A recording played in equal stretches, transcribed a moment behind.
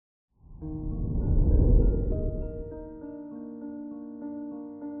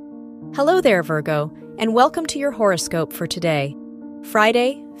Hello there, Virgo, and welcome to your horoscope for today,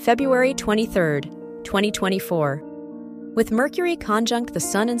 Friday, February 23rd, 2024. With Mercury conjunct the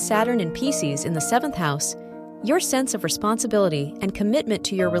Sun and Saturn in Pisces in the 7th house, your sense of responsibility and commitment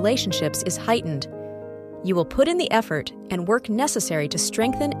to your relationships is heightened. You will put in the effort and work necessary to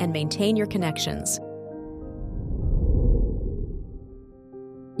strengthen and maintain your connections.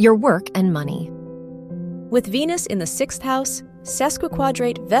 Your work and money. With Venus in the 6th house,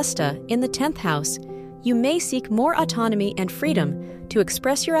 sesquiquadrate Vesta in the 10th house, you may seek more autonomy and freedom to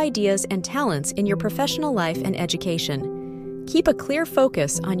express your ideas and talents in your professional life and education. Keep a clear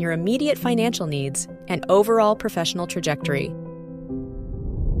focus on your immediate financial needs and overall professional trajectory.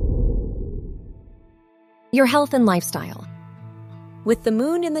 Your health and lifestyle. With the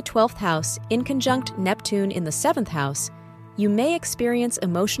Moon in the 12th house in conjunct Neptune in the 7th house, you may experience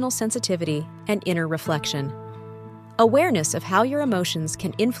emotional sensitivity and inner reflection. Awareness of how your emotions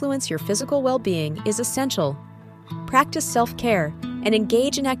can influence your physical well-being is essential. Practice self-care and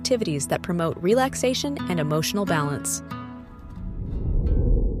engage in activities that promote relaxation and emotional balance.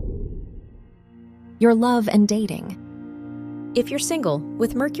 Your love and dating. If you're single,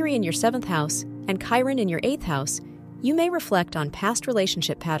 with Mercury in your 7th house and Chiron in your 8th house, you may reflect on past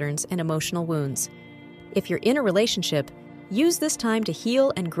relationship patterns and emotional wounds. If you're in a relationship, use this time to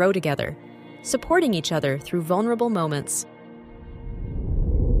heal and grow together, supporting each other through vulnerable moments.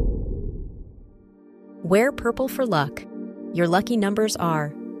 Wear purple for luck. Your lucky numbers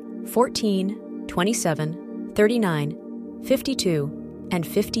are 14, 27, 39, 52, and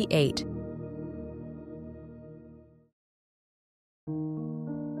 58.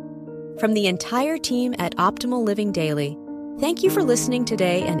 From the entire team at Optimal Living Daily, thank you for listening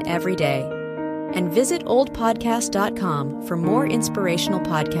today and every day. And visit oldpodcast.com for more inspirational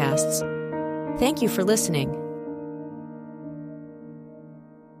podcasts. Thank you for listening.